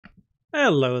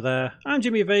Hello there, I'm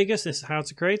Jimmy Vegas. This is how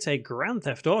to create a Grand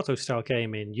Theft Auto style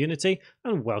game in Unity,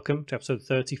 and welcome to episode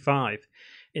 35.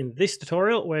 In this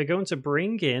tutorial, we're going to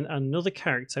bring in another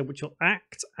character which will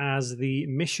act as the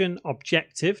mission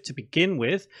objective to begin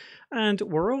with, and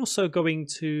we're also going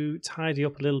to tidy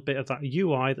up a little bit of that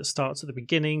UI that starts at the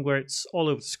beginning where it's all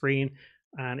over the screen,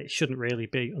 and it shouldn't really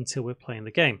be until we're playing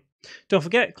the game. Don't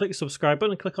forget, click the subscribe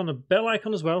button and click on the bell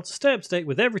icon as well to stay up to date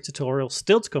with every tutorial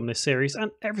still to come in this series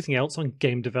and everything else on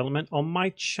game development on my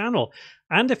channel.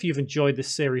 And if you've enjoyed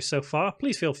this series so far,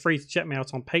 please feel free to check me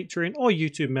out on Patreon or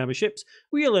YouTube memberships,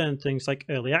 where you'll learn things like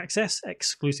early access,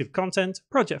 exclusive content,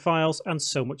 project files, and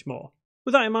so much more.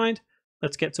 With that in mind,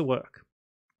 let's get to work.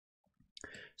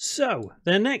 So,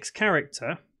 the next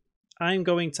character I'm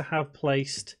going to have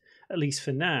placed, at least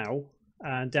for now,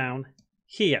 down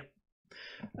here.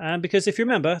 Because if you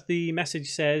remember, the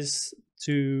message says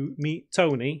to meet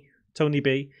Tony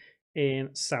B, in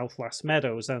South Las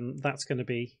Meadows, and that's going to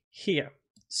be here.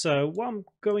 So what I'm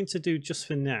going to do just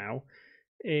for now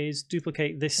is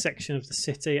duplicate this section of the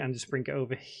city and just bring it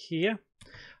over here.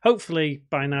 Hopefully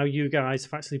by now you guys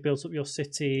have actually built up your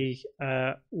city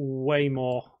way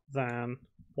more than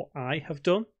what I have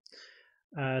done,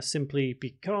 simply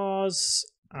because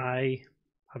I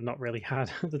have not really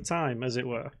had the time, as it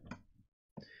were.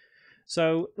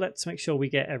 So let's make sure we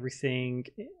get everything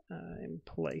in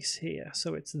place here.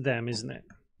 So it's them, isn't it?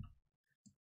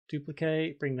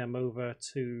 Duplicate, bring them over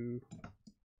to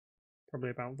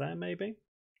probably about there, maybe.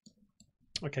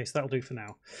 Okay, so that'll do for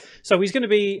now. So he's going to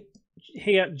be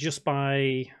here just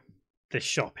by this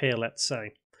shop here, let's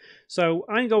say. So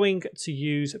I'm going to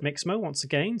use Mixmo once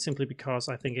again, simply because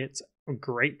I think it's a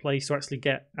great place to actually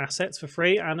get assets for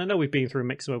free. And I know we've been through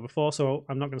Mixmo before, so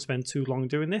I'm not going to spend too long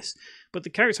doing this. But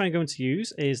the character I'm going to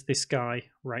use is this guy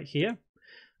right here.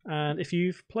 And if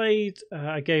you've played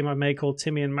a game I made called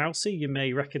Timmy and Mousy, you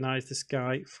may recognize this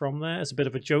guy from there as a bit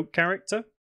of a joke character.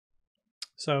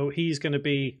 So he's going to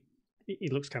be, he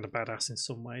looks kind of badass in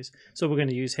some ways. So we're going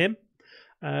to use him.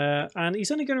 And he's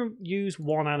only going to use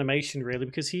one animation really,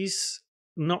 because he's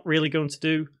not really going to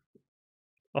do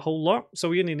a whole lot. So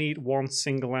we only need one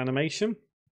single animation.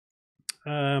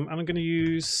 And I'm going to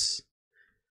use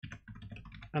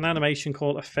an animation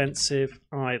called Offensive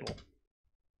Idle.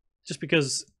 Just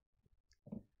because,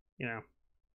 you know,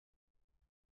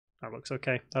 that looks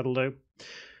okay. That'll do.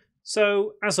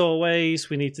 So as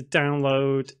always, we need to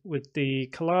download with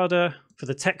the Collada for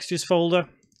the textures folder,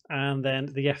 and then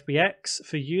the FBX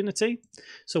for Unity.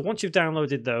 So once you've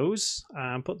downloaded those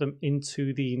and put them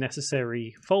into the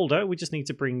necessary folder, we just need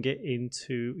to bring it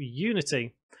into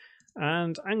Unity.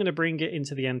 And I'm going to bring it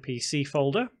into the NPC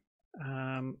folder.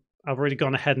 I've already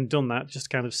gone ahead and done that,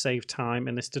 just to kind of save time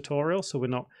in this tutorial, so we're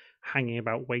not hanging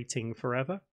about waiting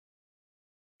forever.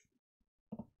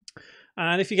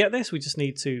 And if you get this, we just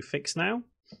need to fix now.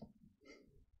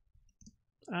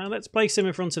 Let's place him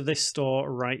in front of this store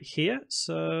right here.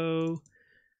 So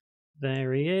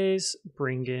there he is.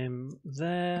 Bring him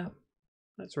there.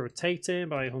 Let's rotate him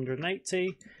by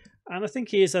 180. And I think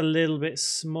he is a little bit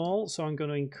small, so I'm going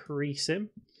to increase him.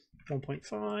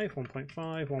 1.5,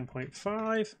 1.5,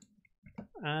 1.5.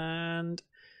 And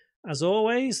as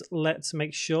always, let's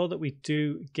make sure that we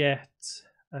do get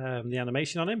the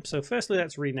animation on him. So firstly,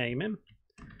 let's rename him.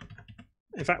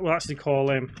 In fact, we'll actually call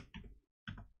him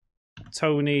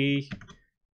Tony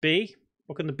B.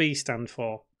 What can the B stand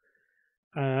for?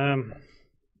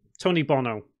 Tony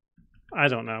Bono. I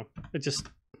don't know. It just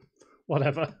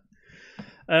whatever.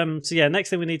 So yeah, next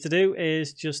thing we need to do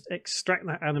is just extract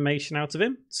that animation out of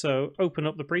him. So open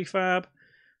up the prefab,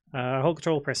 hold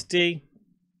Control, press D,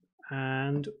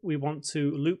 and we want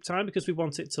to loop time because we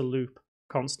want it to loop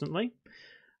constantly.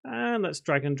 And let's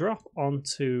drag and drop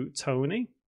onto Tony.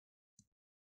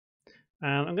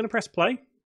 And I'm going to press play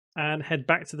and head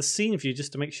back to the scene view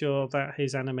just to make sure that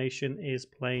his animation is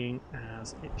playing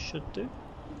as it should do.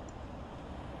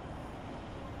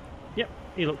 Yep,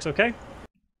 he looks okay.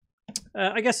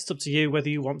 I guess it's up to you whether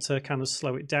you want to kind of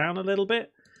slow it down a little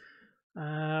bit.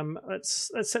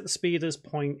 Let's set the speed as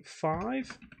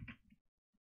 0.5.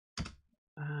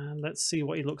 And let's see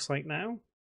what he looks like now.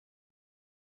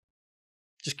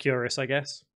 Just curious, I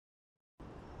guess.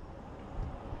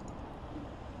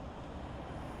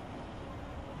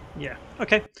 Yeah,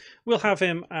 okay. We'll have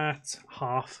him at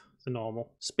half the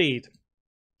normal speed.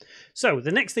 So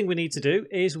the next thing we need to do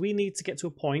is we need to get to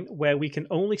a point where we can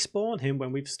only spawn him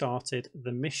when we've started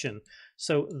the mission.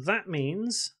 So that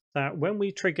means that when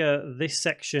we trigger this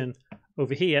section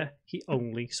over here, he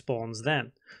only spawns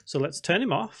then. So let's turn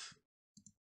him off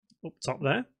up top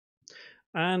there.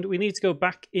 And we need to go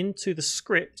back into the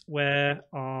script where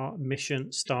our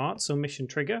mission starts. So mission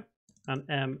trigger and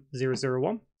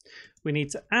M001. We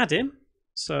need to add in.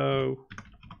 So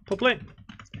public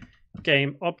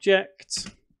game object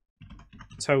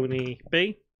Tony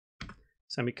B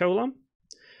semicolon.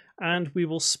 And we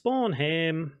will spawn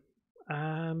him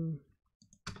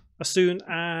as soon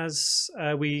as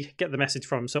we get the message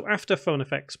from him. So after phone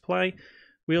effects play,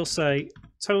 we'll say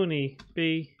Tony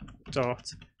B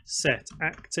dot set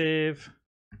active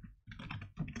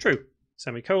true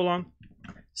semicolon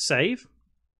save.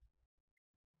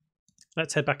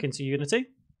 Let's head back into Unity,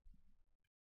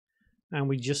 and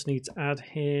we just need to add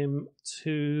him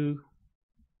to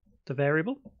the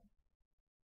variable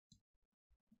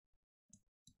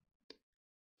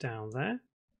down there,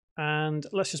 and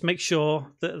let's just make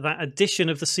sure that that addition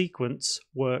of the sequence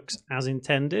works as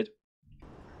intended.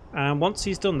 And once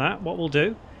he's done that, what we'll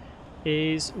do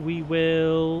is we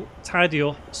will tidy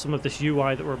up some of this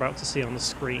UI that we're about to see on the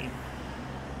screen.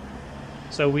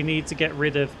 So we need to get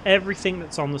rid of everything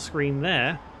that's on the screen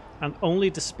there and only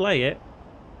display it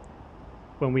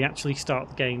when we actually start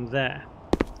the game there.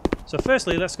 So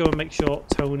firstly, let's go and make sure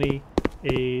Tony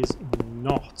is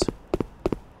not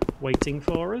waiting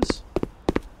for us.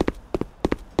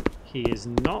 He is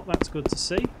not. That's good to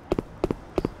see.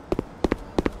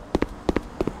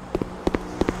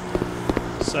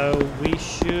 So we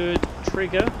should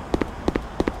trigger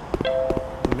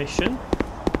mission.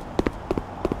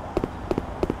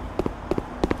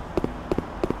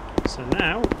 So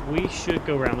now we should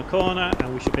go around the corner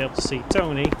and we should be able to see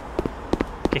Tony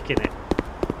kicking it.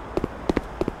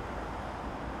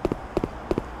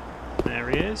 There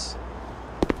he is.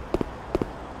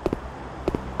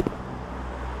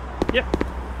 Yep,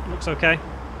 looks okay.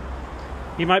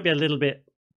 He might be a little bit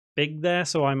big there,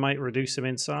 so I might reduce him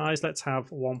in size. Let's have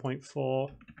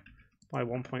 1.4 by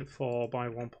 1.4 by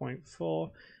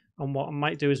 1.4. And what I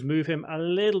might do is move him a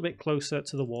little bit closer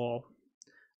to the wall.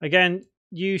 Again,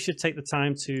 you should take the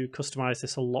time to customize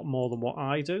this a lot more than what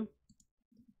I do.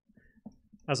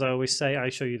 As I always say, I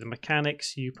show you the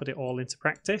mechanics, you put it all into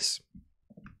practice.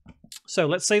 So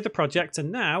let's save the project, and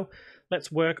now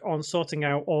let's work on sorting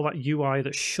out all that UI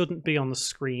that shouldn't be on the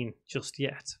screen just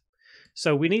yet.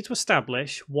 So we need to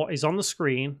establish what is on the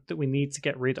screen that we need to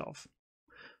get rid of.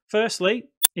 Firstly,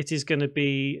 it is going to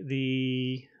be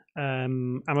the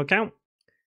ammo count,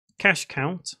 cash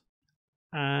count,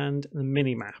 and the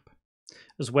mini-map,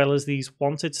 as well as these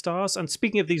wanted stars. And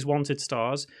speaking of these wanted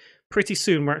stars, pretty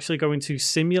soon we're actually going to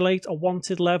simulate a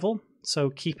wanted level, so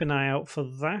keep an eye out for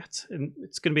that. And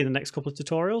it's going to be in the next couple of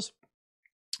tutorials.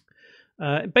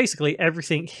 Basically,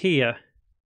 everything here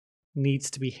needs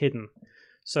to be hidden.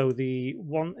 So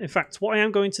in fact, what I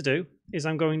am going to do is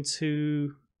I'm going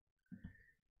to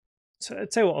tell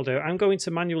you what I'll do. I'm going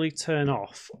to manually turn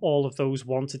off all of those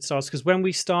wanted stars, because when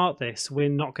we start this, we're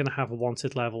not going to have a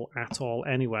wanted level at all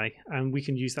anyway, and we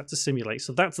can use that to simulate.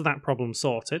 So that's that problem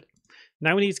sorted.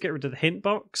 Now we need to get rid of the hint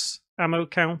box, ammo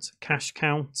count, cash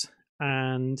count,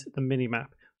 and the minimap.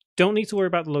 Don't need to worry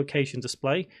about the location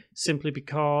display, simply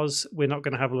because we're not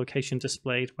going to have a location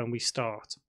displayed when we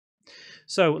start.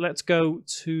 So let's go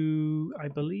to, I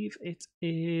believe it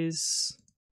is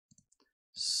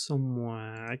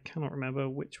somewhere. I cannot remember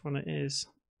which one it is.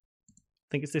 I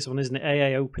think it's this one, isn't it?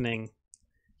 AA opening.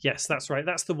 Yes, that's right.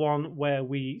 That's the one where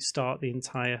we start the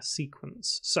entire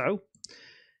sequence. So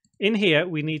in here,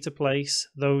 we need to place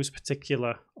those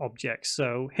particular objects.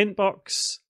 So hint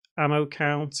box, ammo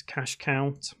count, cash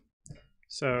count.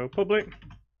 So public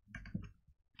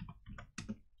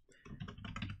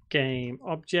game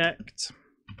object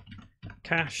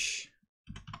cash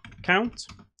count,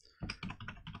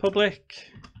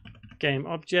 public game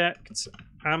object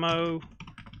ammo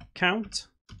count,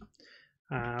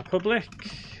 public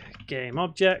game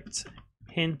object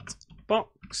hint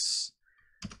box,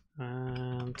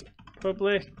 and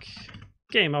public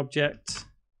game object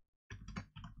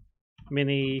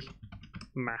mini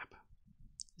map.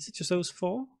 Is it just those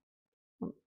four?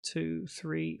 1, 2,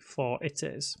 3, 4. It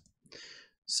is.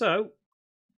 So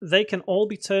they can all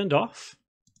be turned off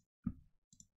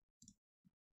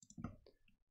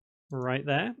right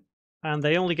there, and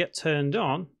they only get turned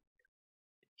on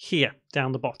here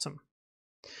down the bottom.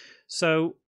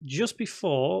 So just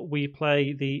before we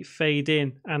play the fade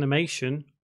in animation,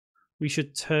 we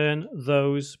should turn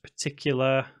those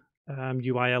particular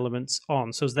UI elements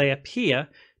on, so as they appear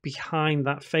behind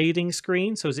that fading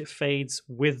screen, so as it fades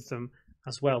with them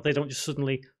as well. They don't just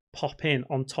suddenly pop in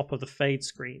on top of the fade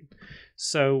screen.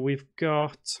 So we've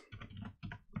got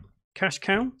cash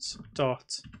count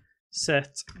dot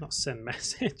set, not send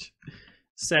message,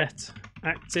 set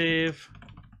active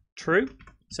true,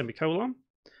 semicolon.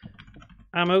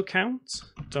 Ammo count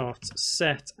dot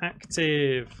set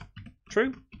active,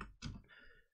 true.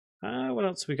 What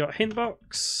else we got?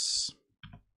 Hintbox.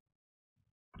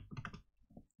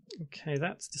 Okay,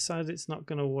 that's decided it's not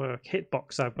going to work.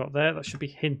 Hitbox I've got there. That should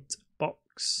be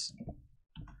hintbox.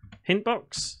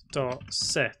 Hintbox dot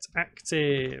set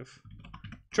active,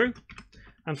 true.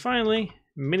 And finally,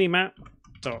 minimap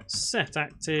dot set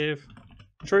active,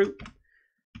 true.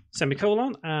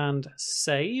 Semicolon and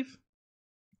save.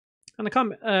 And I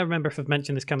can't remember if I've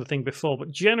mentioned this kind of thing before,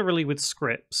 but generally with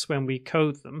scripts, when we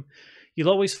code them, you'll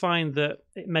always find that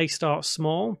it may start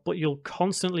small, but you'll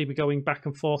constantly be going back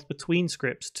and forth between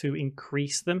scripts to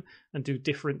increase them and do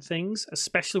different things,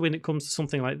 especially when it comes to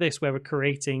something like this, where we're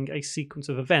creating a sequence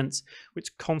of events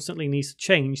which constantly needs to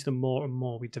change the more and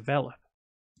more we develop.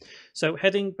 So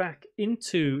heading back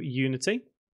into Unity,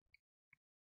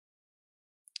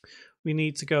 we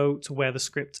need to go to where the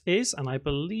script is, and I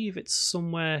believe it's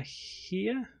somewhere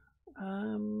here.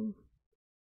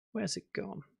 Where's it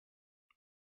gone?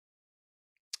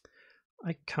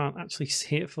 I can't actually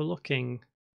see it for looking.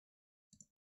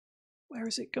 Where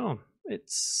is it gone?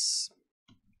 It's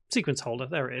sequence holder.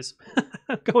 There it is.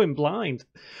 I'm going blind.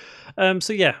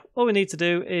 So yeah, all we need to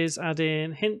do is add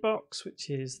in hintbox, which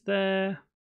is there,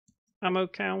 ammo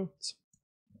count,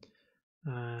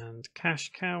 and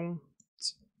cache count,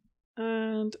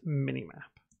 and minimap.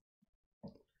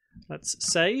 Let's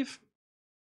save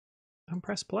and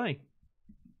press play.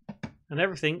 And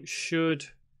everything should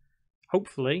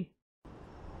hopefully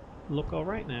look all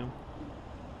right now.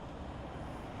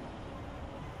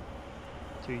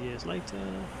 2 years later.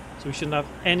 So we shouldn't have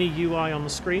any UI on the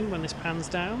screen when this pans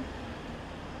down.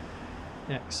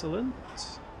 Excellent.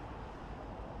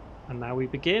 And now we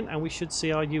begin, and we should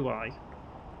see our UI.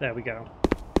 There we go.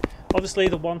 Obviously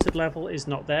the wanted level is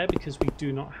not there because we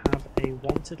do not have a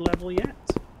wanted level yet.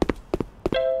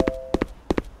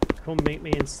 Come meet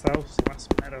me in South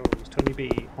West Meadows, Tony B,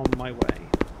 on my way.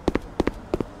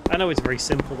 I know it's very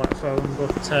simple, that phone,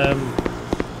 but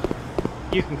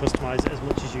you can customize it as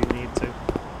much as you need to.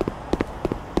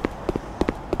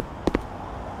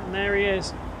 And there he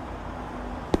is.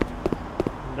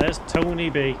 And there's Tony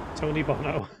B, Tony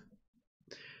Bono.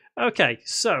 Okay,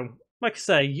 so like I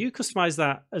say, you customize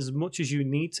that as much as you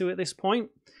need to at this point.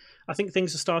 I think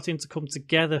things are starting to come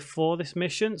together for this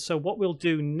mission. So what we'll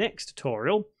do next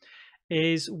tutorial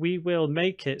is we will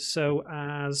make it so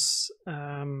as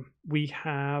we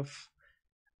have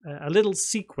a little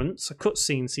sequence, a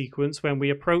cutscene sequence. When we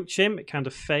approach him, it kind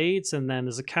of fades, and then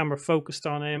there's a camera focused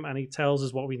on him, and he tells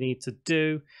us what we need to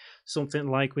do. Something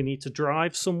like we need to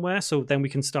drive somewhere, so then we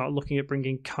can start looking at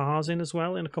bringing cars in as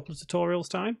well in a couple of tutorials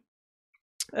time.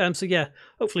 So yeah,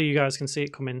 hopefully you guys can see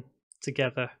it coming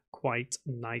together quite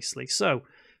nicely. So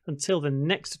until the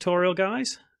next tutorial,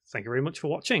 guys, thank you very much for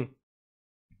watching.